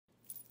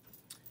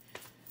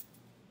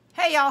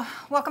Hey y'all,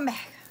 welcome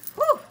back.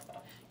 Woo!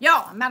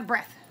 Y'all, I'm out of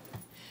breath.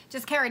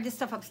 Just carried this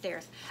stuff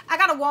upstairs. I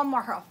got a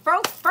Walmart haul.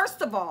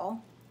 First of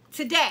all,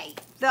 today,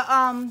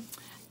 the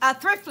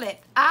thrift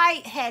flip,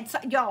 I had,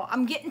 y'all,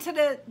 I'm getting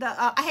to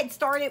I had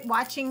started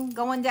watching,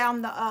 going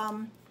down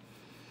the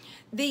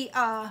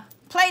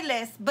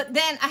playlist, but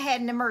then I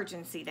had an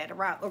emergency that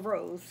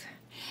arose.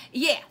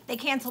 Yeah, they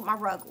canceled my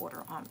rug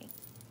order on me.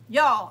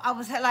 Y'all, I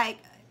was like,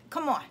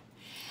 come on.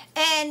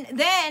 And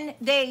then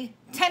they,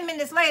 10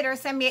 minutes later,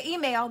 sent me an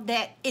email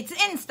that it's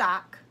in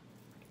stock.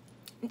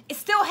 It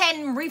still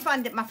hadn't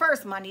refunded my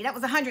first money. That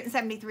was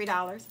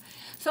 $173.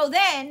 So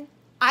then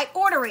I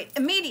order it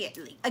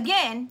immediately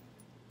again.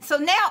 So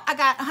now I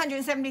got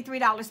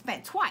 $173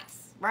 spent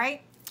twice,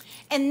 right?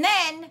 And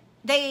then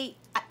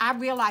I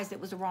realized it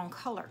was the wrong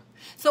color.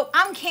 So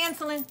I'm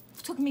canceling.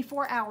 It took me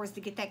 4 hours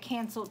to get that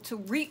canceled to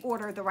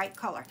reorder the right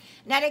color.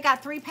 Now they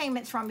got 3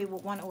 payments from me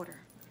with 1 order.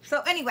 So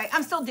anyway,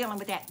 I'm still dealing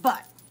with that.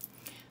 But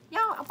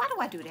y'all, why do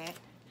I do that?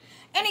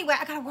 Anyway,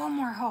 I got a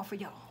Walmart haul for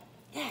y'all.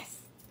 Yes.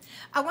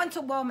 I went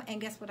to Walmart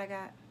and guess what I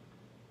got?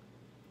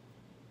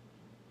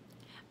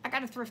 I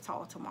got a thrift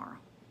haul tomorrow.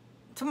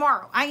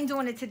 Tomorrow. I ain't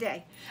doing it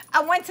today.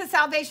 I went to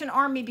Salvation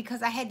Army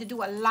because I had to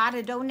do a lot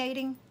of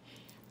donating.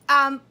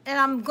 And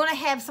I'm going to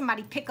have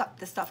somebody pick up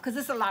the stuff because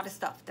it's a lot of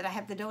stuff that I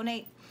have to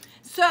donate.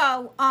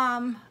 So,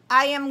 I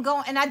am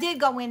going, and I did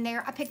go in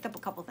there. I picked up a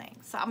couple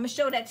things. So, I'm going to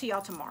show that to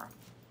y'all tomorrow.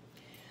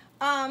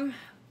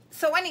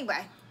 So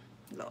anyway,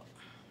 look.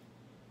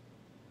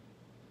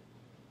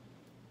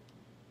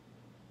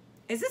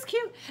 Is this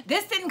cute?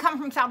 This didn't come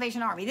from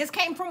Salvation Army. This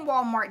came from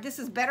Walmart. This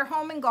is Better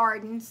Home and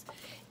Gardens.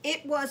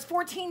 It was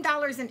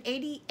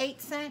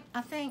 $14.88,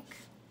 I think.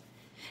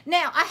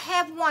 Now, I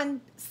have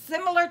one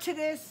similar to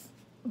this,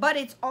 but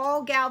it's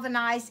all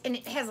galvanized and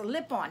it has a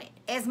lip on it.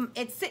 As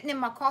it's sitting in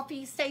my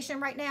coffee station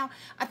right now,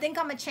 I think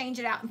I'm going to change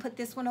it out and put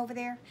this one over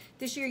there.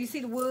 This year, you see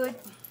the wood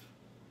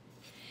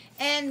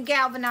and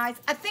galvanized.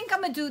 I think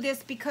I'm going to do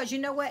this because you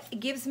know what?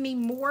 It gives me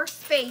more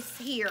space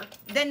here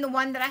than the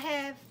one that I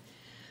have.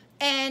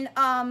 And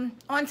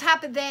on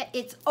top of that,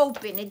 it's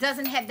open. It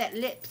doesn't have that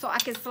lip, so I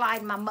can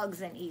slide my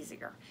mugs in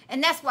easier.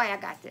 And that's why I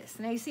got this.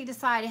 Now, you see the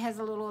side, it has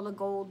a little of the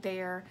gold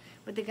there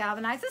with the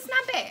galvanized. It's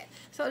not bad.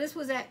 So this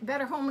was at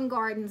Better Home and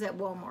Gardens at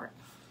Walmart.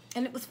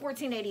 And it was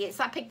 $14.88,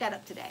 so I picked that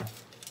up today.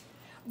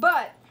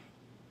 But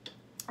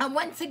I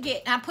went to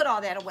get, and I put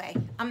all that away.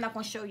 I'm not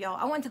going to show y'all.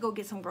 I went to go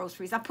get some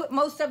groceries. I put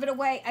most of it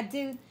away. I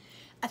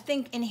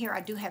think in here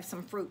I do have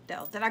some fruit,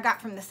 though, that I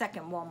got from the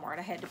second Walmart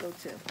I had to go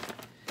to.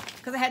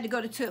 Because I had to go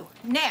to 2.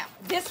 Now,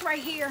 this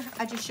right here,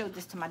 I just showed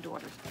this to my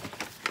daughters.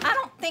 I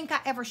don't think I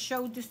ever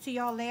showed this to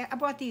y'all there. I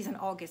bought these in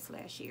August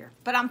last year.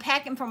 But I'm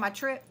packing for my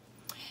trip.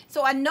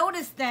 So I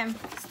noticed them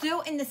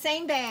still in the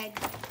same bag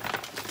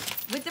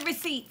with the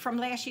receipt from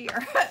last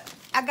year.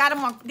 I got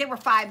them on, they were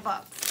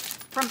 $5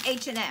 from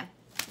H&M.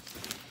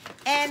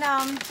 And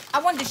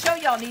I wanted to show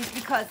y'all these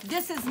because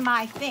this is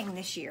my thing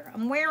this year.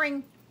 I'm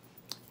wearing,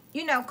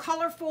 you know,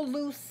 colorful,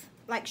 loose,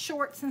 like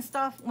shorts and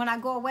stuff when I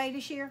go away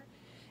this year.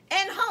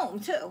 And home,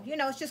 too. You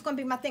know, it's just going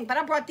to be my thing. But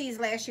I brought these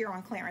last year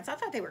on clearance. I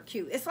thought they were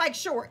cute. It's like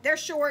short. They're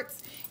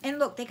shorts. And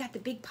look, they got the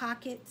big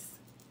pockets.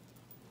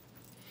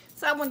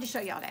 So I wanted to show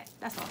y'all that.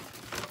 That's all.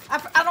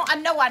 I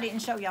know I didn't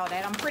show y'all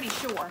that. I'm pretty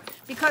sure.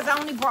 Because I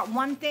only brought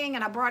one thing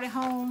and I brought it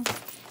home.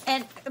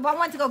 And I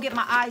went to go get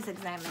my eyes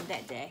examined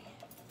that day.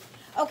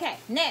 Okay,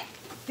 now,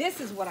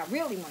 this is what I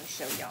really want to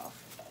show y'all.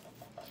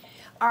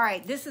 All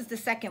right, this is the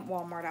second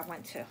Walmart I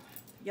went to.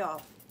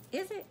 Y'all,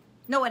 is it?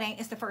 No, it ain't.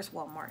 It's the first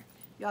Walmart.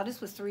 Y'all,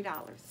 this was $3.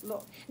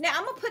 Look. Now,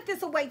 I'm going to put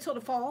this away till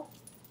the fall.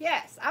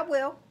 Yes, I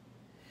will.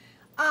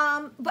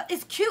 But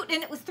it's cute,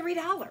 and it was $3.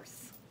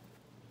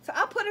 So,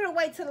 I'll put it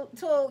away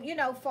till you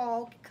know,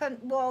 fall.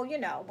 Well, you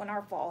know, when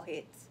our fall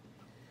hits.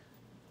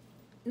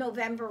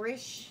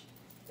 November-ish.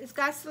 It's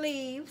got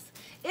sleeves.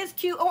 It's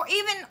cute. Or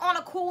even on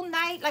a cool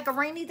night, like a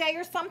rainy day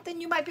or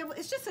something, you might be able...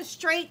 It's just a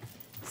straight,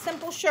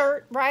 simple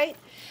shirt, right?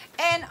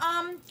 And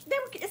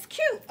it's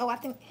cute. Oh, I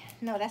think...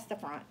 No, that's the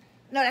front.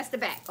 No, that's the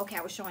back. Okay,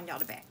 I was showing y'all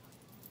the back.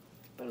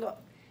 But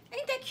look,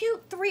 ain't that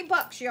cute?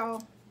 $3,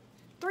 y'all.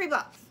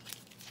 $3.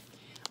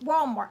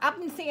 Walmart. I've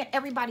been seeing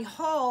everybody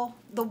haul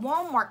the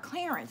Walmart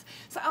clearance.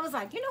 So I was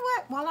like, you know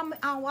what?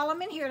 While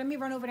I'm in here, let me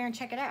run over there and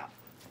check it out.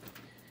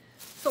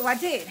 So I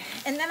did.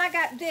 And then I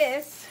got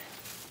this.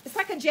 It's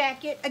like a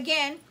jacket.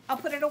 Again, I'll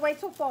put it away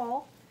till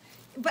fall.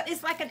 But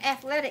it's like an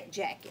athletic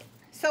jacket.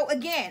 So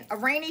again, a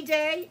rainy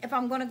day, if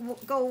I'm going to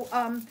go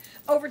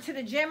over to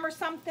the gym or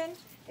something,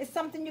 it's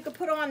something you could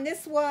put on.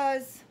 This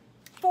was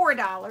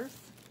 $4.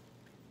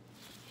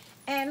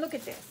 And look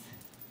at this.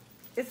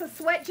 It's a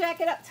sweat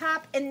jacket up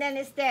top, and then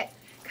it's that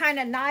kind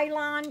of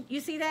nylon.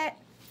 You see that?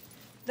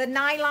 The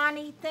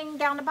nylon-y thing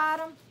down the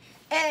bottom.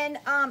 And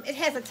it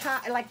has a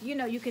top, like, you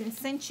know, you can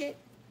cinch it.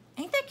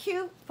 Ain't that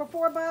cute for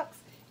 $4?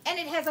 And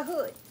it has a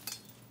hood.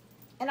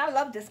 And I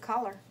love this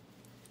color.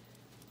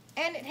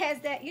 And it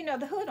has that, you know,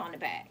 the hood on the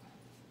back.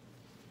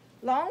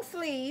 Long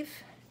sleeve.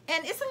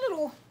 And it's a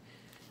little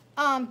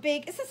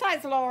big. It's a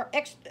size large.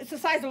 It's a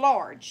size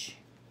large.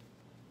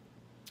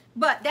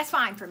 But that's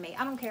fine for me.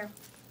 I don't care.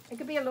 It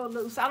could be a little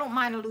loose. I don't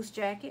mind a loose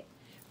jacket.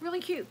 Really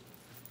cute.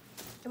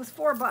 It was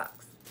 $4.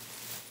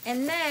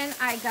 And then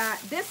I got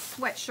this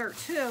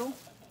sweatshirt too.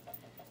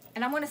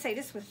 And I want to say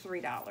this was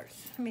 $3.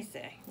 Let me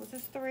see. Was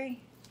this $3? I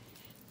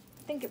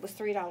think it was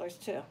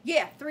 $3 too.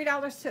 Yeah,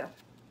 $3 too.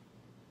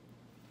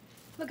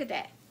 Look at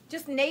that.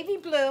 Just navy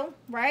blue,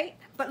 right?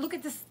 But look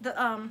at this,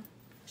 the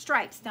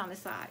stripes down the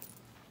side.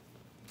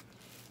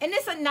 And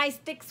this is a nice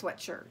thick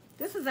sweatshirt.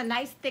 This is a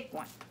nice thick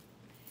one.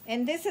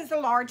 And this is a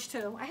large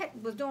too. I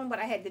was doing what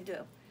I had to do.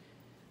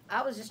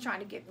 I was just trying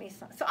to get me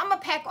some. So I'm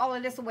going to pack all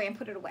of this away and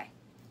put it away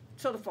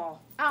till the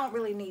fall. I don't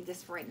really need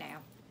this right now.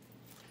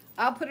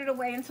 I'll put it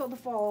away until the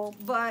fall.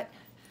 But,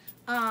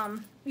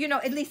 you know,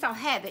 at least I'll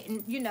have it.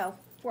 And, you know,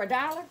 for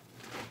 $1.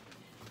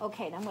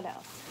 Okay, then what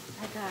else?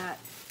 I got,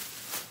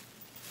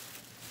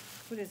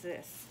 what is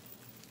this?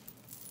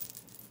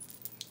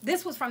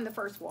 This was from the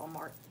first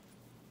Walmart.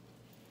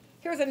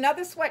 Here's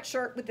another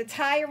sweatshirt with the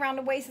tie around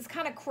the waist. It's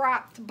kind of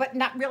cropped, but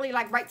not really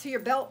like right to your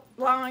belt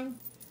line,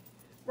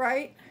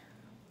 right?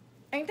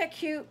 Ain't that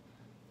cute?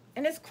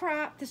 And it's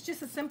cropped. It's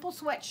just a simple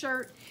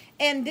sweatshirt.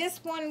 And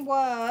this one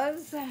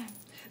was,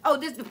 oh,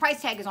 the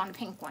price tag is on the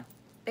pink one.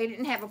 They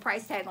didn't have a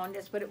price tag on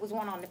this, but it was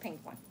one on the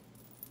pink one.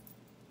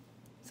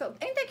 So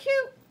ain't that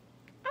cute?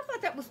 I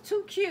thought that was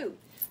too cute.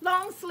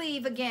 Long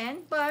sleeve again,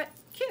 but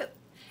cute.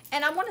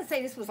 And I want to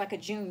say this was like a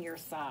junior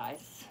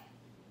size.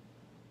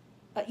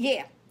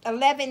 Yeah.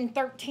 11,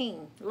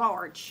 13,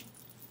 large.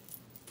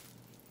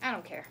 I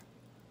don't care.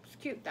 It's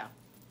cute though.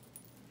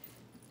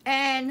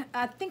 And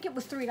I think it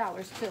was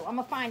 $3 too. I'm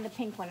gonna find the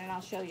pink one and I'll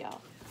show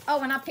y'all.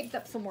 Oh, and I picked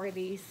up some more of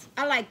these.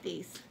 I like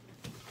these.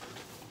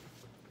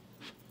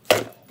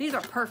 These are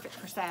perfect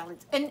for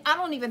salads. And I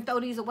don't even throw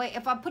these away.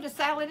 If I put a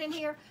salad in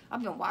here,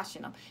 I've been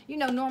washing them. You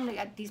know, normally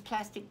these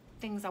plastic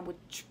things I would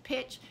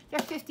pitch, they're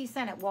 50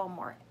 cents at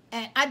Walmart.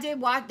 And I did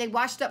wash, they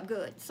washed up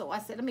good. So I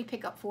said, let me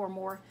pick up 4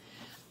 more.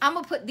 I'm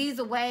going to put these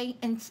away,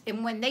 and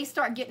when they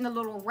start getting a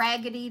little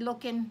raggedy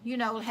looking, you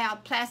know how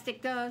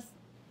plastic does,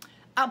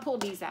 I'll pull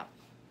these out.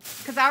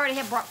 Because I already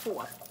have brought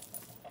 4.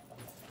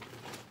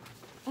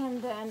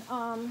 And then,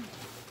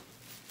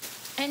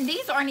 and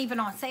these aren't even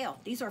on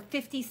sale. These are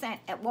 50 cents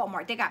at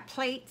Walmart. They got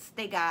plates.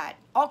 They got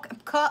all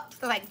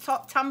cups, like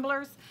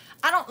tumblers.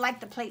 I don't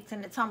like the plates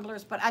and the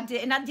tumblers, but I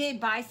did. And I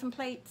did buy some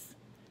plates.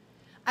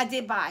 I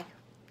did buy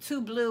 2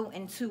 blue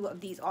and 2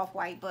 of these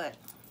off-white, but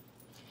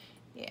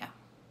yeah.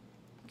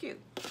 Cute.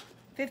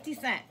 50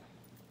 cents.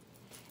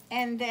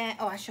 And then,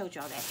 oh, I showed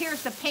y'all that.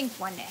 Here's the pink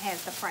one that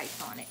has the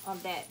price on it, on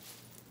that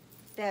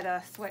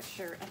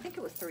sweatshirt. I think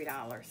it was $3.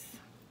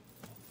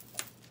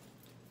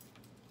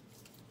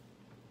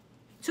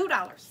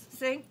 $2.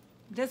 See?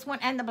 This one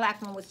and the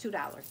black one was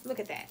 $2.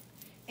 Look at that.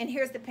 And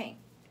here's the pink.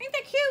 Ain't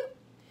that cute?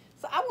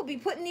 So I will be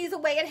putting these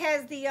away. It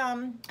has the,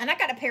 and I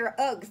got a pair of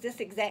Uggs, this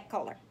exact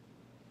color.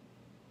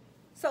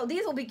 So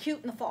these will be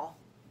cute in the fall.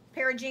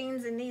 Pair of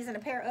jeans and these and a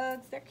pair of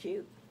Uggs. They're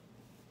cute.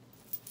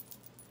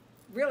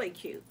 Really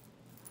cute.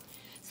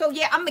 So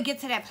yeah, I'm gonna get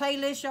to that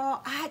playlist,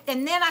 y'all.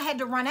 And then I had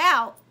to run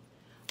out,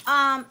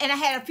 and I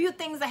had a few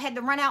things I had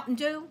to run out and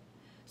do.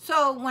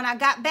 So when I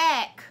got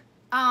back,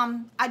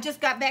 I just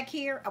got back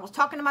here. I was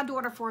talking to my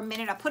daughter for a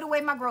minute. I put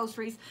away my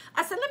groceries.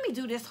 I said, let me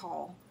do this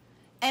haul,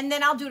 and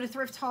then I'll do the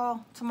thrift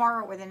haul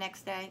tomorrow or the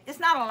next day. It's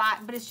not a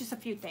lot, but it's just a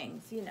few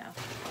things, you know.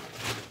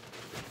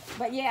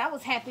 But yeah, I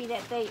was happy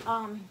that they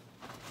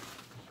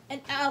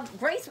and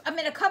Grace, I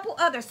mean, a couple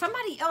others.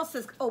 Somebody else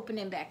is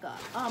opening back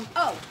up.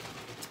 Oh,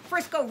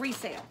 Frisco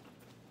Resale.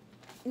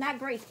 Not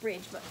Grace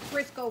Bridge, but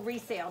Frisco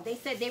Resale. They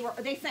said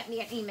they sent me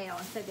an email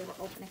and said they were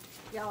opening.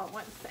 Y'all,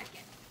 1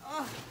 second.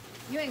 Oh,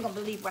 you ain't gonna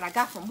believe what I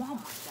got from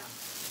Walmart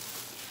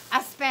though.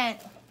 I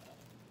spent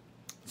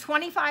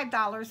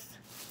 $25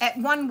 at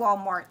one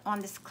Walmart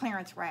on this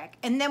clearance rack.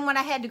 And then when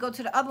I had to go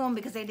to the other one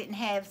because they didn't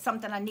have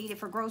something I needed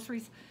for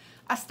groceries,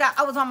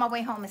 I was on my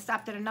way home and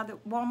stopped at another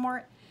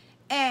Walmart,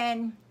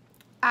 and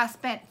I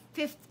spent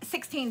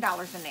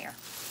 $16 in there.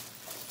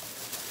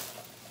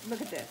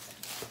 Look at this.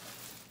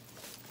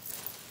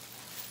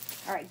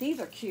 All right, these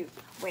are cute.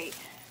 Wait,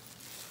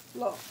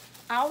 look,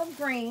 olive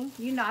green.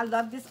 You know I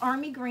love this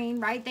army green,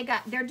 right?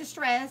 They're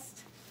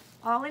distressed,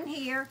 all in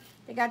here.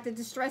 They got the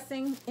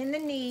distressing in the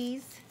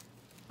knees.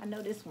 I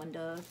know this one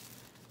does.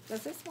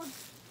 Does this one?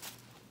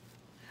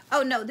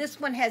 Oh no, this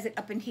one has it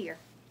up in here.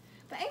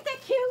 But ain't that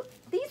cute?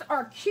 These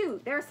are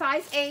cute. They're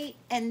size 8,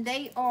 and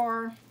they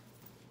were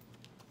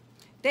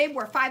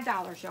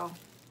 $5, y'all.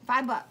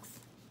 $5.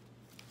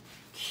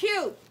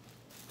 Cute.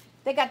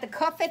 They got the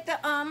cuff at the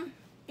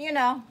you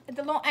know, at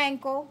the little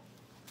ankle.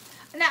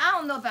 Now I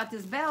don't know about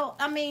this belt.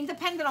 I mean,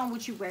 depending on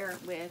what you wear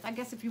it with. I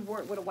guess if you wore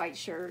it with a white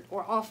shirt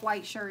or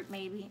off-white shirt,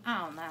 maybe. I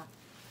don't know.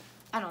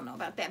 I don't know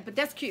about that, but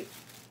that's cute.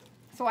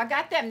 So I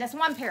got them. That's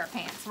one pair of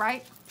pants,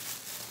 right?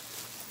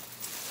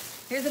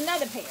 Here's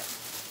another pair.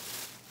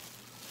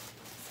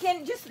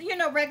 Just, you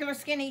know, regular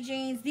skinny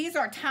jeans. These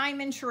are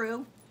Time and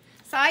True.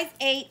 Size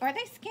 8. Are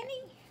they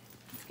skinny?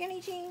 Skinny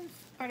jeans?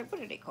 Or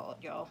what are they called,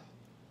 y'all?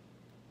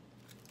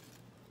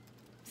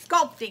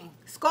 Sculpting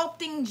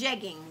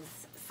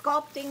jeggings.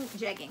 Sculpting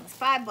jeggings,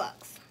 $5.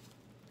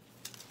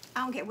 I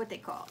don't care what they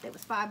call it. It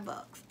was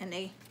 $5, and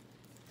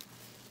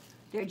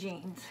they're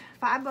jeans,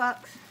 $5.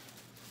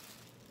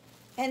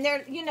 And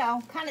they're, you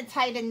know, kind of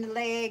tight in the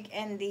leg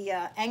and the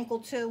ankle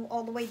too,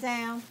 all the way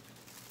down,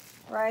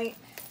 right?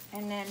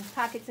 And then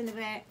pockets in the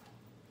back.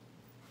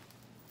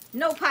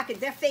 No pockets.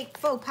 They're fake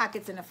faux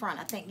pockets in the front,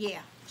 I think.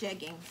 Yeah,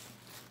 jeggings.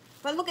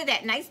 But look at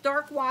that. Nice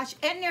dark wash.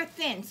 And they're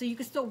thin, so you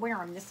can still wear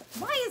them.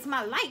 Why is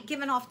my light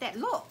giving off that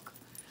look?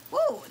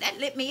 Ooh, that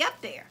lit me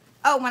up there.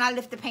 Oh, when I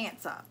lift the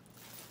pants up.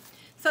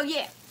 So,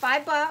 yeah,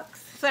 $5.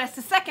 So, that's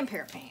the second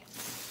pair of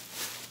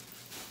pants.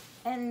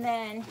 And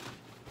then,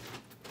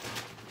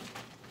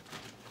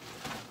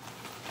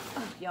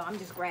 oh, y'all, I'm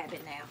just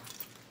grabbing now.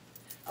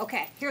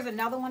 Okay, here's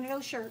another one of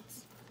those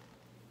shirts.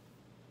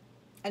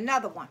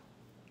 Another one.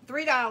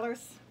 $3.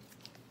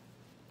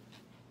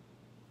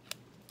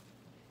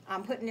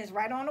 I'm putting this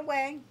right on the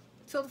way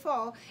till the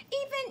fall.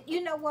 Even,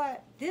 you know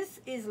what? This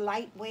is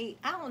lightweight.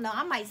 I don't know.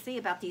 I might see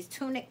about these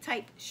tunic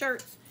type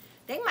shirts.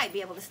 They might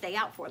be able to stay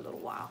out for a little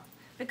while.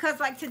 Because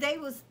like today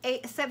was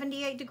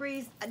 78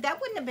 degrees.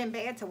 That wouldn't have been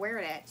bad to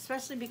wear that.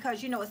 Especially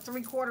because, you know, it's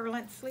 3/4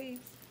 length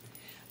sleeves.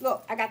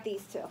 Look, I got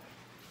these too.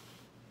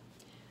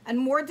 And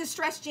more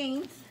distressed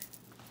jeans.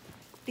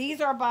 These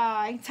are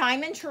by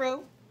Time and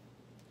True.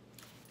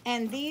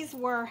 And these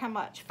were how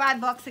much?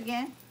 $5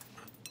 again.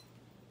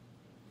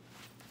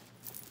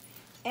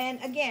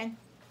 And again,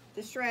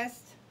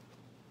 distressed.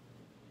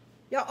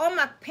 Y'all, all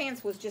my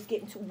pants was just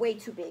getting way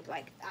too big.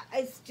 Like,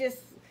 it's just,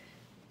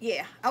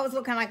 yeah. I was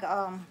looking like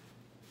a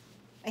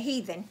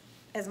heathen,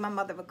 as my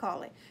mother would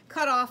call it.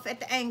 Cut off at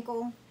the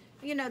ankle,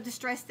 you know,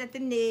 distressed at the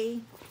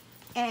knee,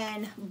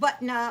 and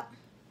button up.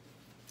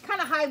 Kind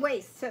of high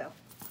waist, too.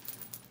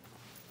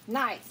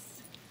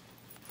 Nice.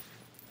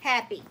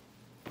 Happy.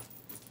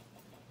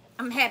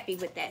 I'm happy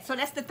with that. So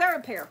that's the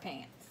third pair of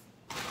pants.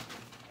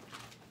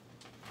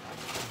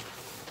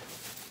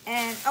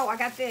 And, oh, I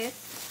got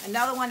this.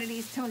 Another one of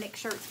these tunic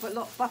shirts, but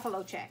look,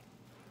 buffalo check.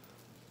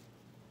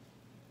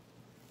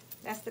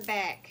 That's the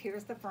back.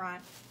 Here's the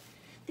front.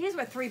 These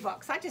were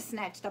 $3. I just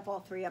snatched up all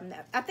 3 of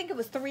them. I think it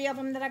was 3 of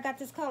them that I got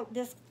this color,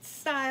 this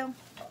style.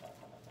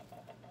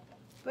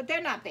 But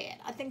they're not bad.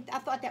 I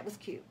thought that was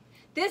cute.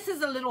 This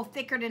is a little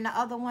thicker than the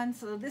other one,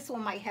 so this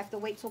one might have to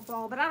wait till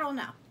fall, but I don't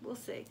know. We'll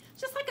see.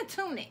 Just like a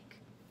tunic.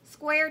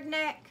 Squared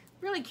neck.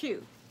 Really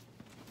cute.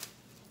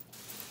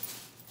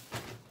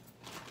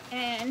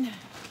 And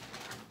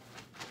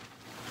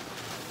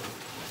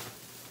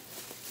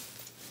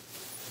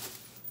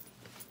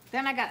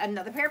then I got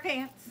another pair of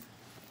pants.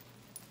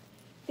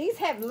 These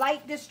have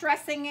light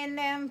distressing in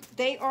them.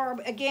 They are,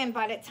 again,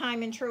 by that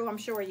Time and True, I'm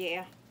sure,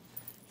 yeah.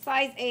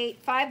 Size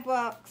 8,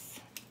 $5.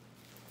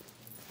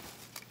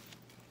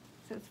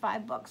 So it's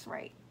 $5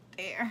 right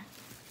there.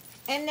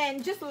 And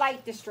then just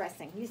light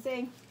distressing, you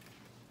see?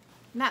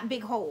 Not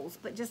big holes,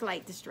 but just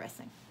light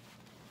distressing.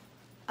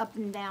 Up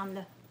and down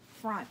the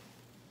front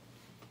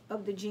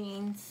of the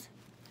jeans.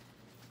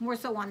 More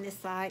so on this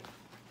side.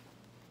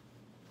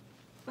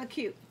 But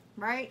cute,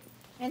 right?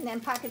 And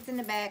then pockets in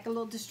the back. A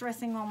little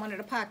distressing on one of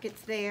the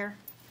pockets there.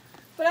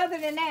 But other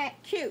than that,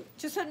 cute.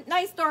 Just a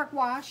nice dark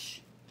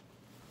wash.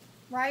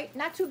 Right?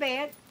 Not too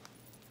bad.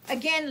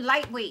 Again,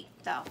 lightweight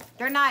though.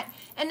 They're not,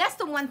 and that's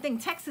the one thing,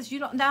 Texas, you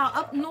don't, now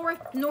up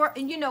north,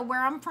 and you know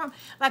where I'm from,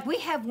 like we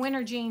have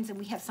winter jeans and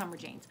we have summer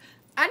jeans.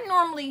 I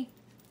normally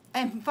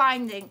am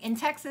finding in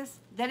Texas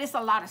that it's a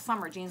lot of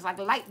summer jeans, like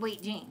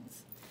lightweight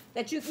jeans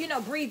that you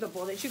know,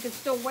 breathable, that you can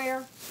still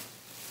wear.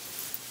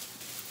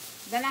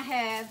 Then I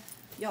have,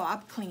 yo,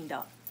 I've cleaned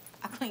up.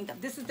 I cleaned up.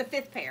 This is the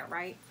 5th pair,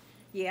 right?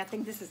 Yeah, I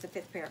think this is the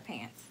 5th pair of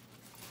pants.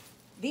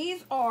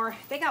 These are,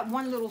 they got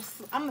one little,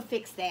 I'm going to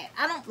fix that.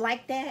 I don't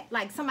like that.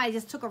 Like somebody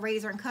just took a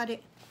razor and cut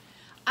it.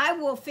 I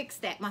will fix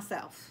that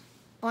myself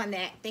on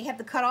that. They have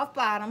the cut off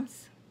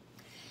bottoms.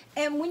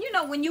 And when, you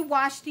know, when you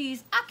wash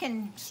these, I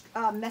can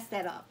mess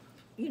that up.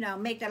 You know,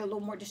 make that a little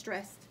more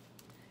distressed.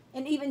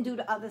 And even do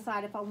the other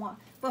side if I want.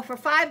 But for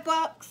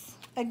 $5,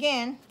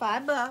 again,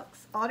 $5,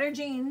 all their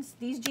jeans,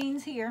 these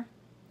jeans here,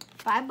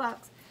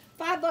 $5.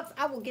 $5,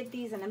 I will get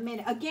these in a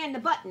minute. Again, the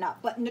button up,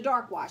 but in the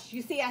dark wash.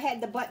 You see, I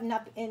had the button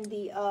up in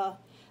the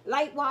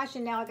light wash,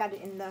 and now I got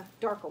it in the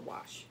darker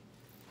wash.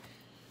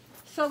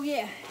 So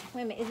yeah,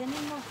 wait a minute, is there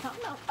any more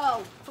something else?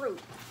 Oh, fruit.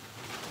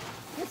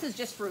 This is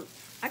just fruit.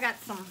 I got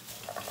some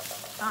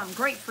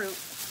grapefruit.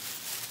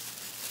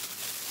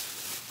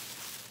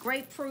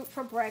 Grapefruit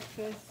for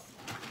breakfast.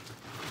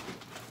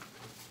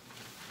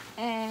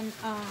 And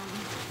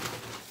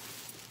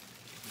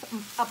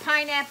a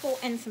pineapple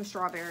and some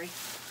strawberries.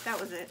 That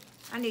was it.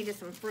 I needed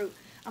some fruit.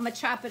 I'm going to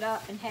chop it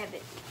up and have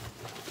it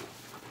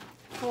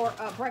for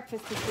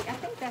breakfast this week. I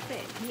think that's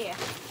it. Yeah.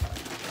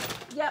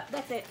 Yep,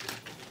 that's it.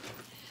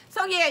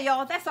 So, yeah,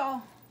 y'all, that's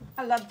all.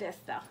 I love this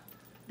stuff.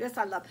 This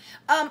I love.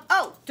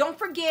 Oh, don't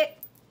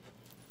forget,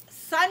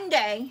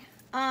 Sunday,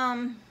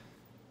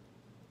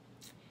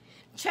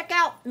 check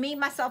out Me,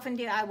 Myself, and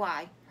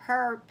DIY,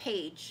 her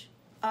page.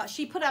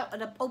 She put out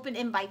an open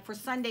invite for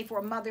Sunday for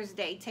a Mother's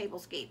Day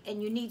tablescape,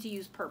 and you need to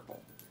use purple.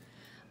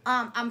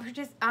 I'm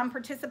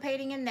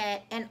participating in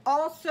that, and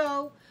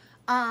also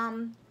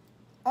on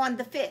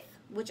the 5th,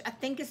 which I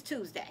think is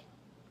Tuesday.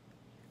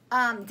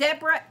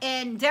 Deborah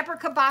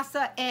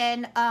Kabasa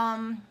and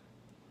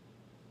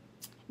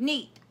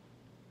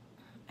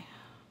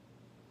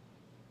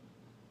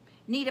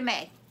Nita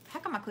May. How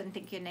come I couldn't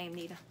think of your name,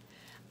 Nita?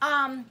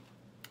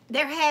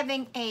 They're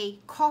having a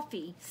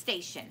coffee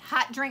station,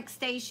 hot drink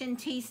station,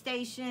 tea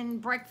station,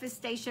 breakfast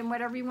station,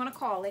 whatever you want to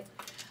call it,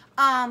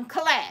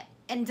 collab,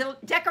 and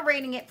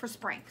decorating it for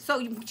spring. So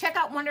you check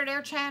out one of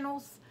their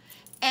channels,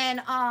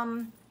 and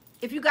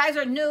if you guys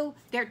are new,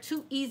 they're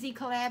 2 easy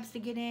collabs to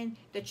get in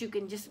that you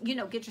can just, you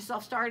know, get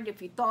yourself started. If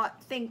you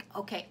think,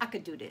 okay, I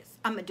could do this,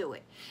 I'm gonna do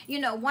it. You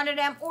know, one of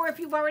them, or if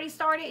you've already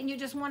started and you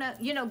just want to,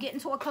 you know, get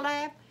into a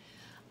collab,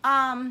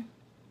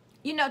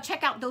 you know,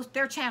 check out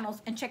their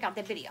channels and check out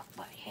their video.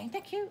 But ain't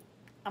that cute?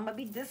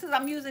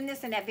 I'm using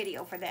this in that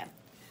video for them.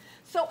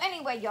 So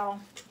anyway, y'all,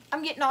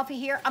 I'm getting off of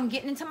here. I'm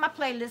getting into my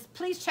playlist.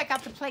 Please check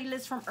out the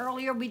playlist from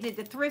earlier. We did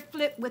the thrift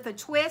flip with a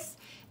twist.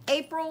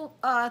 April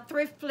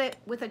thrift flip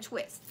with a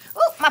twist.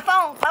 Oh, my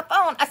phone.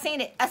 I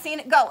seen it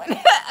going.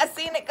 I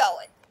seen it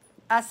going.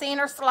 I seen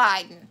her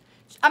sliding.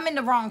 I'm in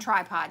the wrong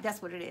tripod.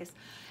 That's what it is.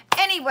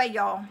 Anyway,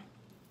 y'all,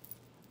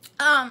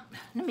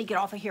 let me get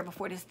off of here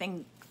before this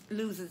thing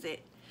loses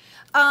it.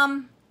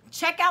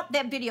 Check out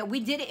that video.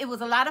 We did it. It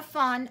was a lot of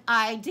fun.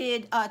 I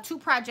did 2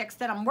 projects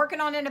that I'm working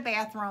on in the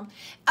bathroom.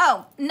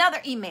 Oh, another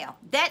email.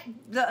 That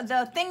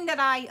the thing that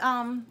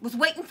I was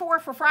waiting for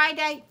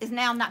Friday is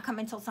now not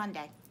coming till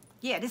Sunday.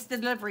 Yeah, this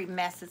delivery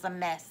mess is a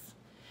mess.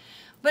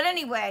 But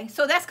anyway,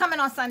 so that's coming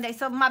on Sunday.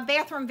 So my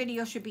bathroom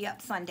video should be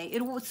up Sunday.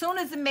 As soon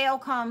as the mail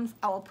comes,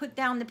 I will put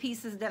down the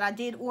pieces that I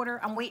did order,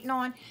 I'm waiting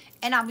on,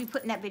 and I'll be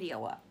putting that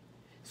video up.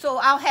 So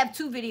I'll have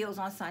 2 videos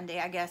on Sunday,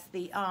 I guess.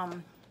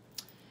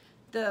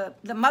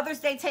 The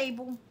Mother's Day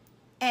table,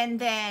 and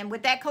then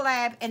with that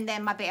collab, and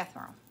then my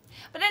bathroom.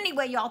 But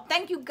anyway, y'all,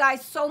 thank you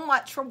guys so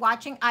much for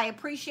watching. I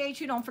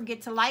appreciate you. Don't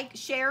forget to like,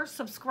 share,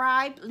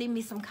 subscribe, leave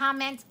me some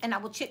comments, and I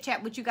will chit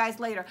chat with you guys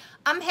later.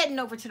 I'm heading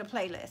over to the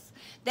playlist.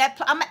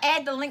 I'm gonna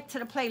add the link to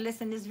the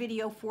playlist in this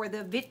video for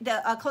the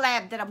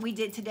collab that we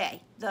did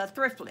today, the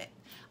thrift flip.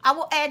 I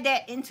will add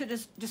that into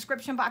the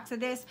description box of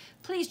this.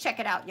 Please check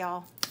it out,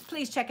 y'all.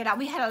 Please check it out.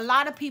 We had a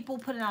lot of people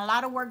put in a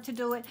lot of work to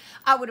do it.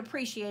 I would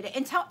appreciate it.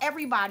 And tell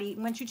everybody,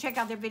 once you check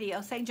out their video,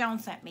 say Joan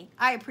sent me.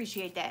 I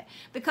appreciate that.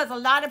 Because a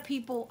lot of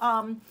people,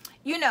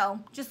 you know,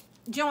 just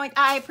joined.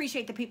 I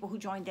appreciate the people who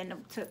joined in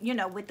to, you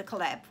know, with the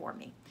collab for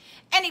me.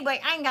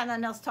 Anyway, I ain't got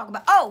nothing else to talk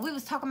about. Oh, we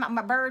was talking about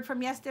my bird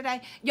from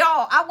yesterday.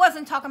 Y'all, I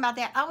wasn't talking about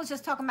that. I was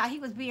just talking about he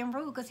was being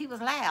rude because he was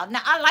loud.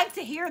 Now, I like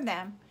to hear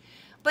them.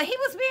 But he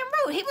was being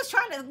rude. He was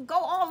trying to go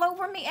all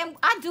over me. And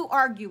I do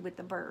argue with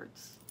the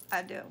birds.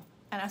 I do.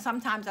 And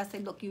sometimes I say,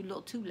 look, you a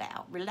little too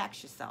loud.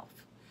 Relax yourself.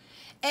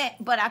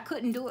 But I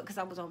couldn't do it because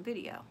I was on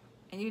video.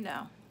 And you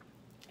know.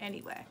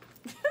 Anyway.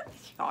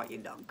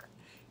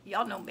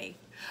 Y'all know me.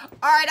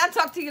 All right, I'll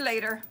talk to you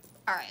later.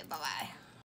 All right, bye-bye.